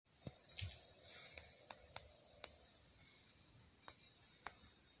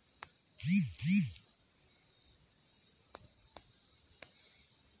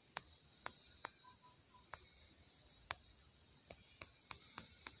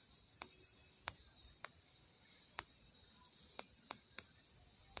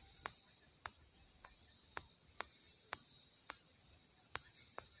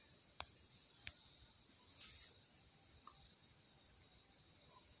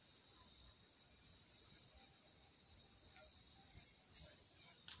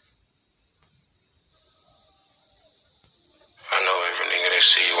that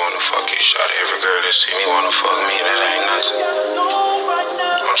see you wanna fuck you. Shot every girl that see me wanna fuck me. That ain't nothing.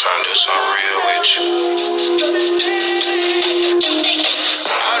 I'm trying to do something real with you.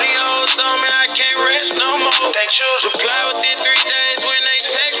 All the hoes on me, I can't rest no more. They choose reply within 3 days when they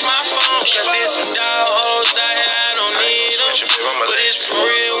text my phone. Cause it's some dog hoes out here, I don't need them. But it's for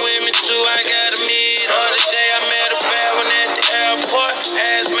real women too, I gotta meet. Other day I met a fat one at the airport.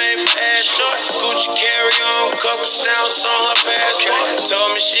 Ass made for ass short. Gucci carry on, couple stamps on her passport.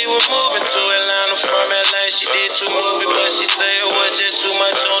 Told me she was moving to Atlanta from LA. She did 2 movies, but she said it was just too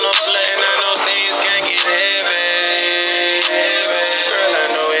much on her plate. And I know things can get heavy. Girl, I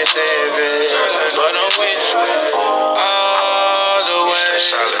know it's heavy, but I'm with you all the way,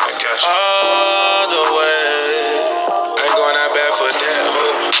 all the way. Ain't going out bad for that,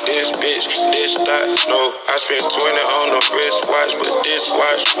 hoe. This bitch, this that, no. I spent 20 on the wristwatch, but this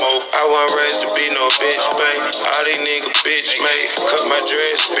watch more. I wasn't raised to be no bitch, babe. All these niggas bitch made. Cut my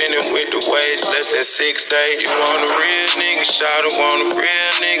dress, spinning with the waves, less than 6 days. You want a real nigga, shout it, want a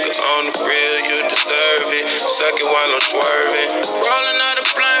real nigga. On the real, you deserve it. Suck it while I'm swerving. Rolling out a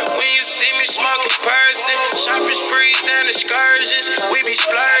blunt when you see me smoking person. Shopping sprees and excursions, we be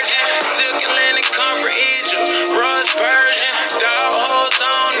splurging. Silk and linen, comfort Egypt, Rose Persian. Dog hoes,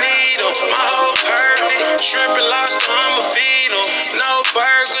 I don't need them. My whole perfect. Shrimp and lobster, I'ma feed them. No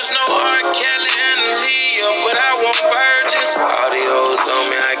burgers, no R. Kelly and Aaliyah, but I want virgins. All the hoes on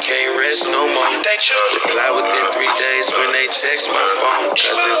me, I can't rest no more. Reply within 3 days when they text my phone.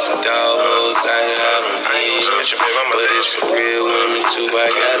 Cause it's some dog hoes out here, I don't need them. But it's for real women too, I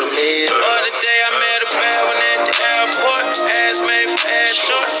gotta meet them. Other day I met a bad one at the airport. Ass made for ass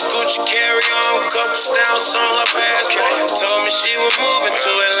short. Gucci carry on, couple stamps on her passport. Told me she was moving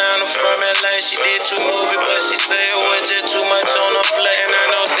to Atlanta from LA. She did 2 movies, but she said it was just too much on her plate. And I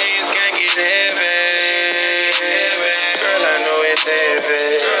know things can get heavy. Girl, I know it's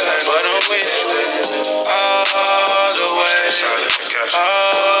heavy, but I'm with you all the way,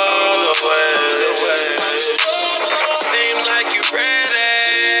 all the way. Seems like you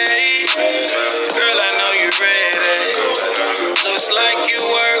ready. Girl, I know you ready. Looks like you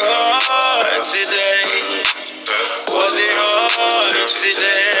work hard today. Was it hard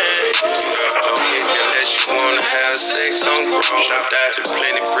today? Okay, unless you wanna have sex, I'm grown. I'm dodging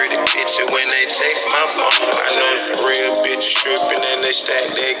plenty pretty bitches when they text my phone. I know some real bitches tripping and they stack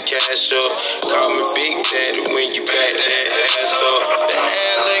that cash up. Call me Big Daddy when you back that ass up. The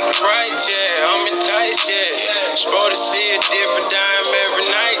hair looking right, yeah. I'm enticed, yeah. Supposed to see a different dime every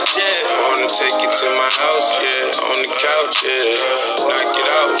night, yeah. Wanna take you to my house, yeah. On the couch, yeah. Knock it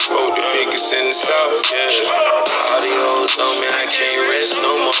out, spoke the biggest in the south, yeah. All the hoes on me, I can't rest no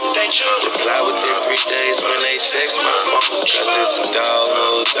more. Reply within 3 days when they text my phone. Cause it's some dog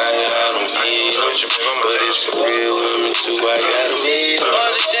hoes out here, I don't need them. But it's for real women too, I gotta meet them.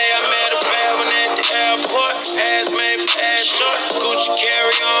 Other day I met a bad one at the airport. Ass made for ass short. Gucci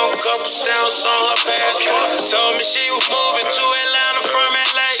carry on, couple stamps on her passport. Told me she was moving to Atlanta from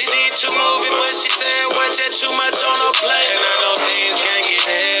LA. She did 2 movies, but she said it was just too much on her plate. And I know things can get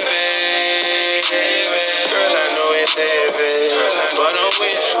heavy. Girl, I know it's heavy, but I'm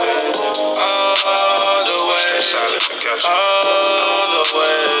with you all the way, all the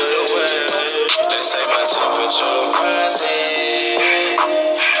way. They say my temperature rising,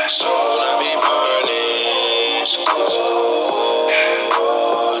 soon I be burning, scorching.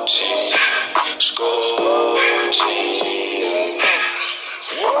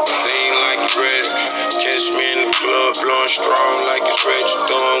 Seem like you ready. Catch me in the club, blowing strong like it's ready.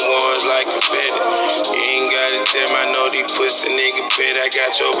 Throwing ones like confetti. You ain't gotta tell me, I know these pussy nigga bet I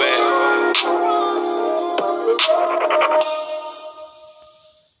got your back.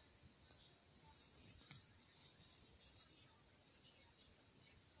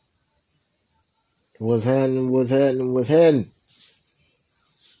 What's happening?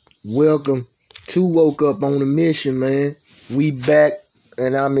 Welcome to Woke Up on a Mission, man. We back,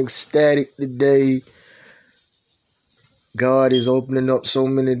 and I'm ecstatic today. God is opening up so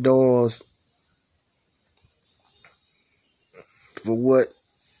many doors for what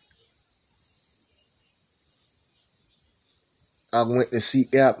I went to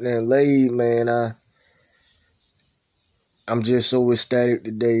seek out and laid, man. I'm just so ecstatic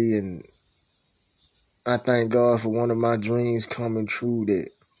today, and I thank God for one of my dreams coming true, that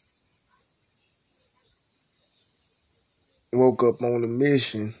Woke Up on a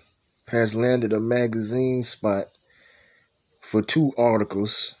Mission has landed a magazine spot for 2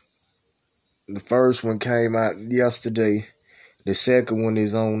 articles. The first one came out yesterday. The second one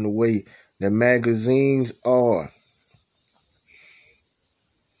is on the way. The magazines are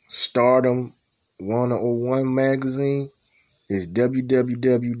Stardom 101 magazine is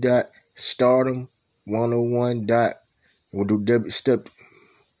www.stardom101. We'll do step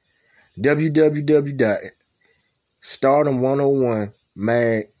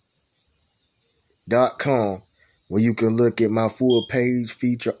www.stardom101mag.com, where you can look at my full page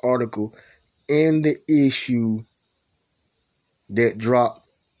feature article in the issue that dropped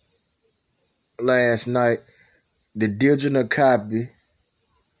last night. The digital copy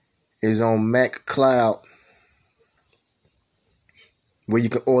is on Mac Cloud, where you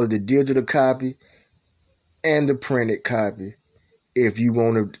can order the digital copy and the printed copy if you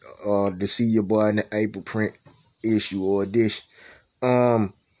want to see your boy in the April print issue or edition.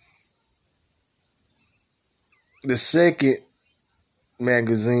 The second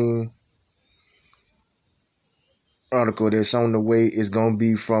magazine article that's on the way is going to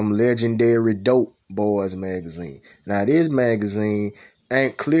be from Legendary Dope Boys magazine. Now, this magazine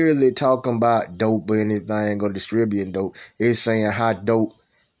ain't clearly talking about dope or anything or distributing dope. It's saying how dope.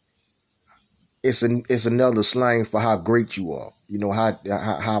 It's another slang for how great you are. You know how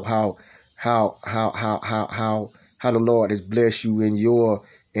the Lord has blessed you in your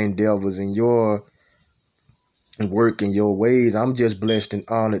endeavors and your work and your ways. I'm just blessed and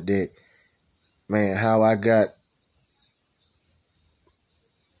honored that, man, how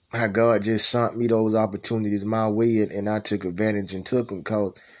God just sent me those opportunities my way, and I took advantage and took them.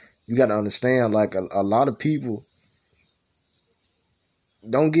 Because you got to understand, like a lot of people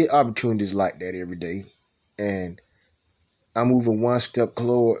don't get opportunities like that every day. And I'm moving one step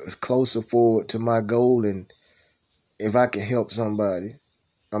closer forward to my goal. And if I can help somebody,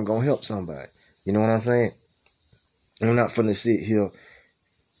 I'm going to help somebody. You know what I'm saying? I'm not finna sit here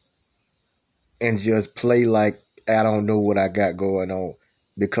and just play like I don't know what I got going on.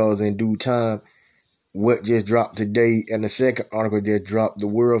 Because in due time, what just dropped today and the second article just dropped, the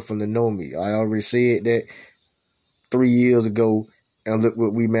world from the know me. I already said that 3 years ago, and look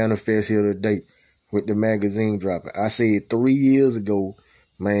what we manifest here today with the magazine dropping. I said 3 years ago,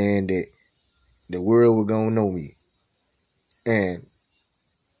 man, that the world was gonna know me. And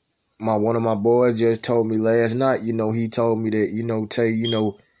one of my boys just told me last night, he told me that, Tay,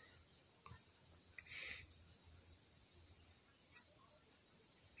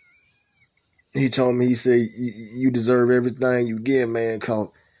 he told me, he said, you deserve everything you get, man, cause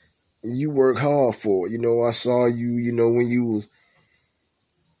you work hard for it. I saw you, when you was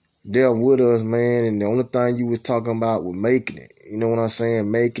there with us, man, and the only thing you was talking about was making it. You know what I'm saying?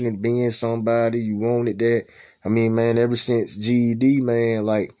 Making it, being somebody. You wanted that. I mean, man, ever since GED, man,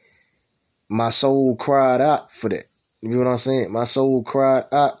 like, my soul cried out for that. You know what I'm saying? My soul cried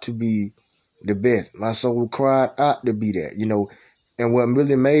out to be the best. My soul cried out to be that, And what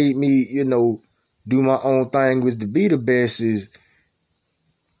really made me, do my own thing was to be the best is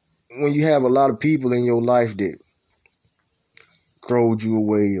when you have a lot of people in your life that throwed you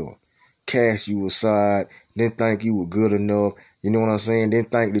away or cast you aside, didn't think you were good enough, you know what I'm saying? Didn't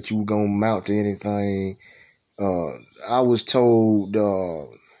think that you were going to amount to anything. I was told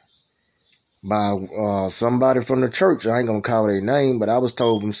by somebody from the church, I ain't going to call their name, but I was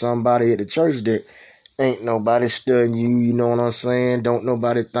told from somebody at the church that ain't nobody studying you, you know what I'm saying? Don't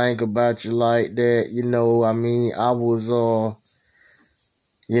nobody think about you like that, I mean, I was,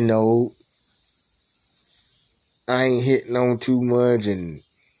 I ain't hitting on too much, and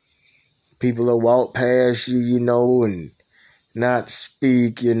people will walk past you, and not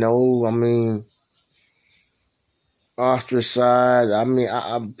speak, I mean, ostracized. I mean,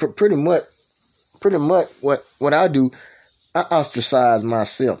 I pretty much what I do, I ostracize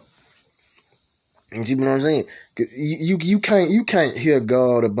myself. You know what I'm saying? You can't hear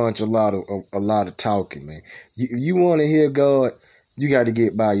God a lot of talking, man. You want to hear God, you got to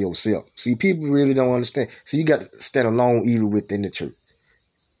get by yourself. See, people really don't understand. So you got to stand alone even within the church.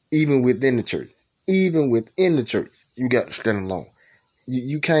 Even within the church. Even within the church, you got to stand alone.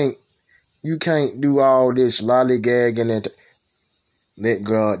 You can't do all this lollygagging and let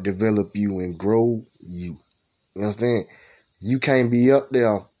God develop you and grow you. You understand? You can't be up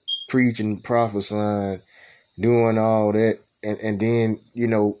there preaching, prophesying, doing all that, and then,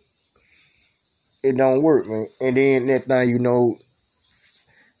 it don't work, man. And then that thing,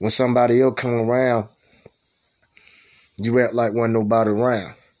 when somebody else come around, you act like wasn't nobody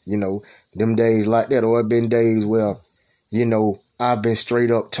around. Them days like that, or it been days where, I've been straight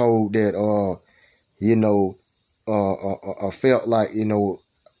up told that, I felt like,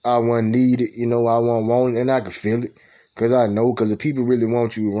 I wasn't needed, I wasn't wanted, and I could feel it. Because I know, because if people really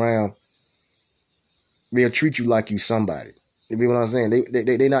want you around, they'll treat you like you somebody. You know what I'm saying?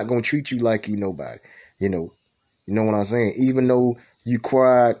 They're not going to treat you like you nobody. You know what I'm saying? Even though you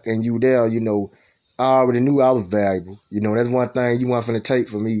quiet and you there, I already knew I was valuable. You know, that's one thing you want finna take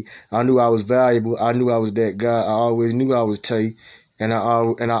from me. I knew I was valuable. I knew I was that guy. I always knew I was Tay, and I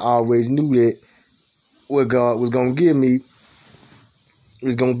always knew that what God was gonna give me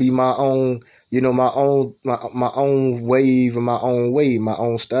was gonna be my own. You know, my own wave and my own way, my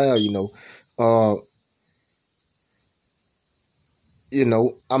own style. I'm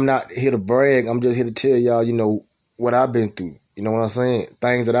not here to brag. I'm just here to tell y'all, what I've been through. You know what I'm saying?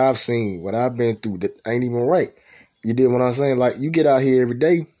 Things that I've seen, what I've been through that ain't even right. You did what I'm saying? Like, you get out here every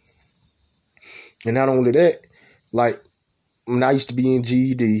day, and not only that, like, when I used to be in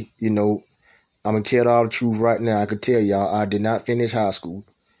GED, I'm going to tell all the truth right now. I could tell y'all I did not finish high school.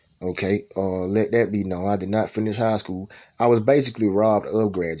 Okay? Let that be known. I did not finish high school. I was basically robbed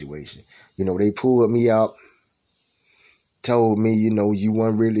of graduation. They pulled me out, told me, you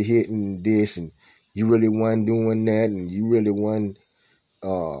weren't really hitting this, and you really wasn't doing that, and you really wasn't,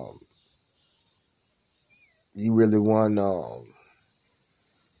 you really wasn't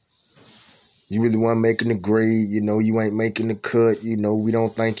making the grade, you ain't making the cut, we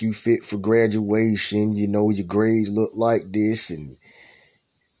don't think you fit for graduation, your grades look like this, and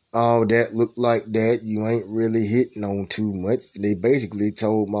all that look like that, you ain't really hitting on too much. They basically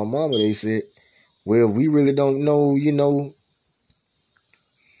told my mama, they said, well, we really don't know,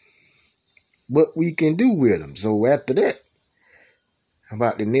 what we can do with them. So after that,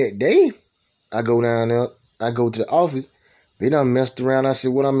 about the next day, I go down there, I go to the office. They done messed around. I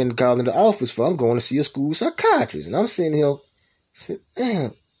said, what I'm in calling the office for? I'm going to see a school psychiatrist. And I'm sitting here, said,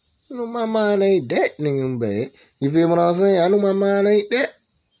 damn, my mind ain't that damn bad. You feel what I'm saying? I know my mind ain't that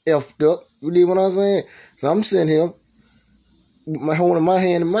effed up. You feel what I'm saying? So I'm sitting here, holding my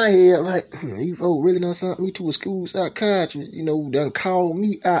hand in my head, like, you folks really done sent me to a school psychiatrist, done called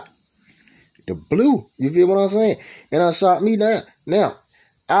me out the blue. You feel what I'm saying? And done shot me down. Now,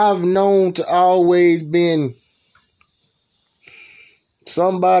 I've known to always been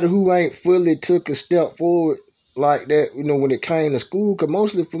somebody who ain't fully took a step forward like that, when it came to school. Because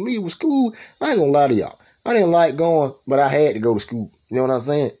mostly for me, with school, I ain't gonna lie to y'all. I didn't like going, but I had to go to school. You know what I'm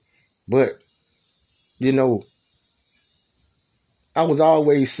saying? But, I was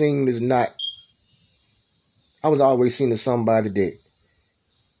always seen as somebody that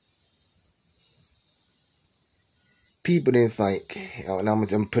people didn't think, and I'm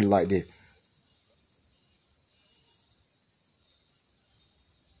gonna put it like this.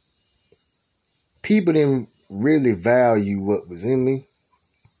 People didn't really value what was in me.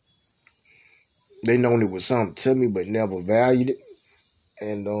 They known it was something to me, but never valued it.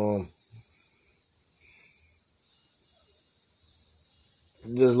 And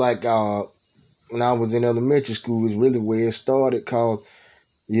just like when I was in elementary school is really where it started, cause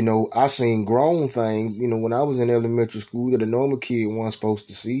I seen grown things, when I was in elementary school that a normal kid wasn't supposed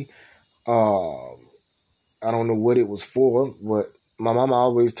to see. I don't know what it was for, but my mama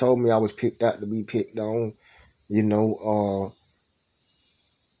always told me I was picked out to be picked on.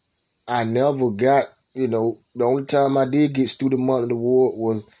 I never got, the only time I did get Student Monthly Award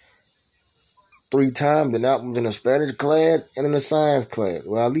was 3 times, and that was in a Spanish class and in a science class.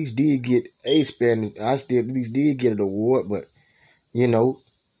 Well, I at least did get a Spanish. I still at least did get an award, but,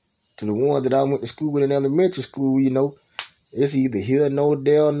 to the ones that I went to school with in elementary school, it's either here, no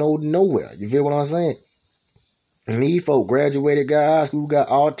there, no nowhere. You feel what I'm saying? And these folk graduated, got high school, got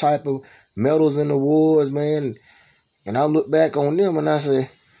all type of medals and awards, man. And I look back on them and I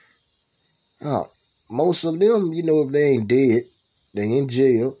say, oh, most of them, if they ain't dead, they in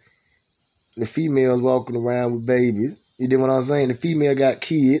jail. The females walking around with babies. You know what I'm saying? The female got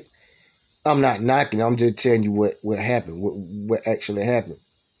kids. I'm not knocking. I'm just telling you what happened, what actually happened.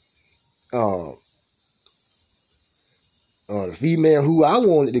 The female who I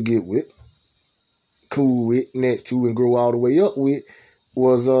wanted to get with, cool with, next to, and grow all the way up with,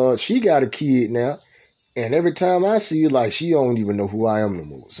 was she got a kid now, and every time I see her, like, she don't even know who I am no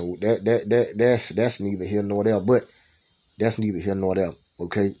more. So that's neither here nor there. But that's neither here nor there.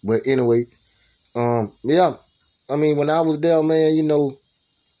 Okay, but anyway, yeah. I mean, when I was there, man,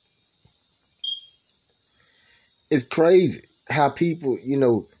 it's crazy how people,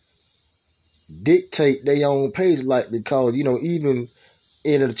 dictate their own pace, like, because, even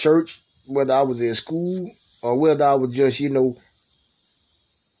in the church, whether I was in school or whether I was just,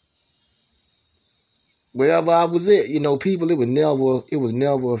 wherever I was at, people, it was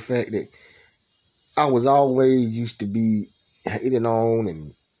never a fact that I was always used to be hated on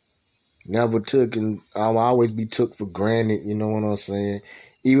and never took, and I'll always be took for granted, you know what I'm saying?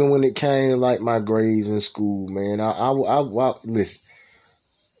 Even when it came to like my grades in school, man, I listen,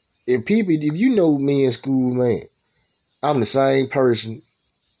 if you know me in school, man, I'm the same person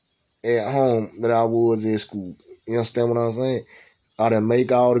at home than I was in school. You understand what I'm saying? I didn't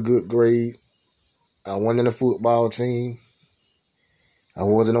make all the good grades. I wasn't in the football team. I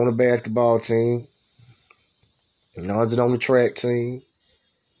wasn't on the basketball team. I wasn't on the track team.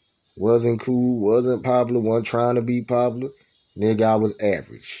 Wasn't cool. Wasn't popular. Wasn't trying to be popular. Nigga, I was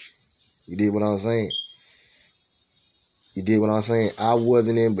average. You did what I'm saying? You did what I'm saying? I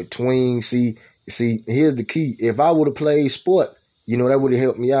wasn't in between. See, here's the key. If I would have played sport, that would have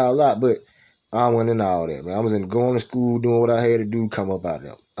helped me out a lot. But I wasn't in all that, man. I was in going to school, doing what I had to do, come up out of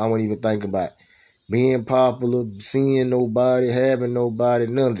there. I wasn't even thinking about being popular, seeing nobody, having nobody,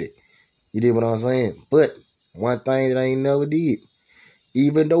 none of it. You did what I'm saying? But one thing that I ain't never did,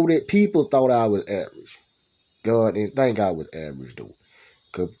 even though that people thought I was average, God didn't think I was average, though.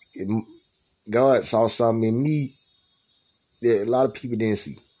 Because God saw something in me that a lot of people didn't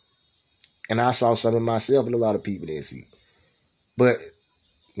see. And I saw something in myself that a lot of people didn't see. But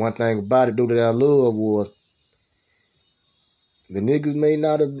one thing about it, though, that I love was the niggas may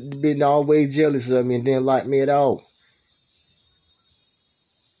not have been always jealous of me and didn't like me at all.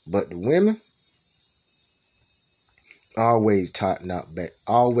 But the women, always top notch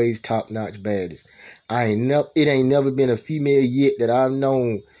baddest. It ain't never been a female yet that I've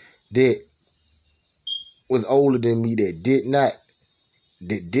known that was older than me that did not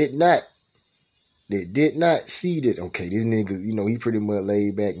see that, okay, this nigga, he pretty much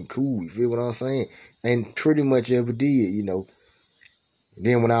laid back and cool. You feel what I'm saying? And pretty much ever did,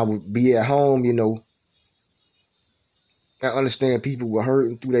 Then when I would be at home, I understand people were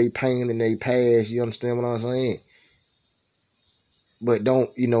hurting through their pain and their past. You understand what I'm saying? But don't,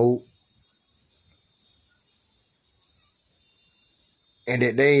 and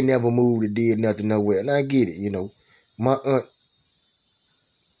that they ain't never moved or did nothing nowhere. And I get it, My aunt,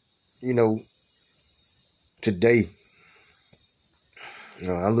 today,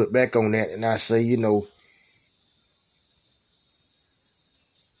 I look back on that and I say,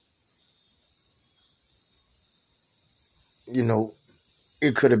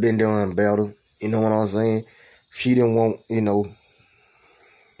 it could have been done better. You know what I'm saying? She didn't want, we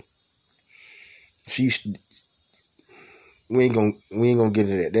ain't gonna get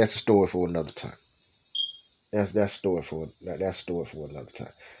into that. That's a story for another time. That's a story for another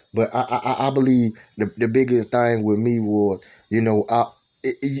time. But I believe the biggest thing with me was,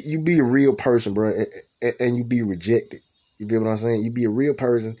 you be a real person, bro, and you be rejected. You feel what I'm saying? You be a real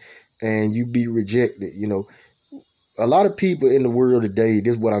person and you be rejected. A lot of people in the world today,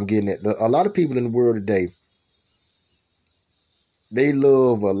 this is what I'm getting at. A lot of people in the world today, they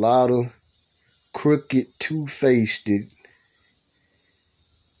love a lot of crooked, two-faced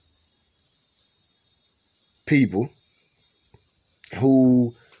people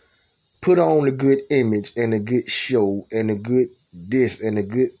who put on a good image and a good show and a good this and a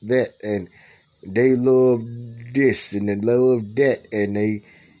good that, and they love this and they love that, and they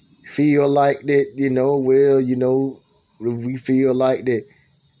feel like that, we feel like that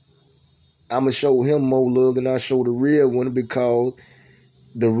I'm going to show him more love than I show the real one, because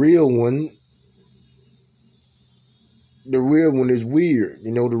the real one is weird.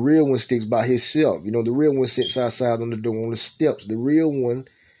 The real one sticks by himself. The real one sits outside on the door on the steps. The real one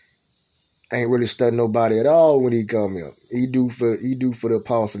ain't really studying nobody at all when he come in. He do for the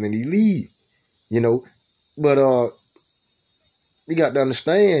apostle and he leave. But you got to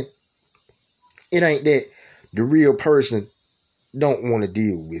understand, it ain't that the real person don't want to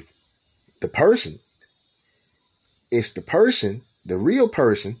deal with the person. It's the person, the real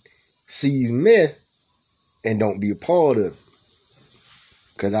person, sees mess and don't be a part of it.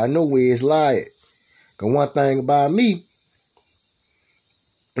 Because I know where it's lying. Because one thing about me,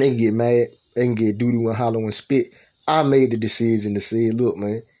 they can get mad, they can get doo-doo and hollow and spit. I made the decision to say, look,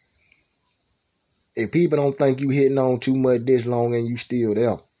 man, if people don't think you hitting on too much this long and you still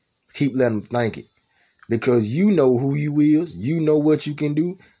there, keep letting them think it. Because you know who you is, you know what you can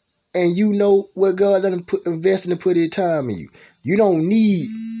do, and you know what God let him invest in and put his time in you. You don't need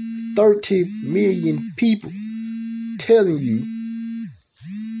 30 million people telling you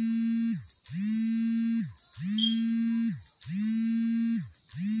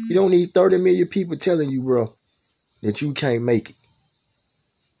you don't need 30 million people telling you, bro, that you can't make it.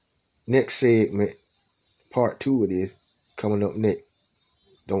 Next segment, part 2 of this, coming up next.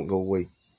 Don't go away.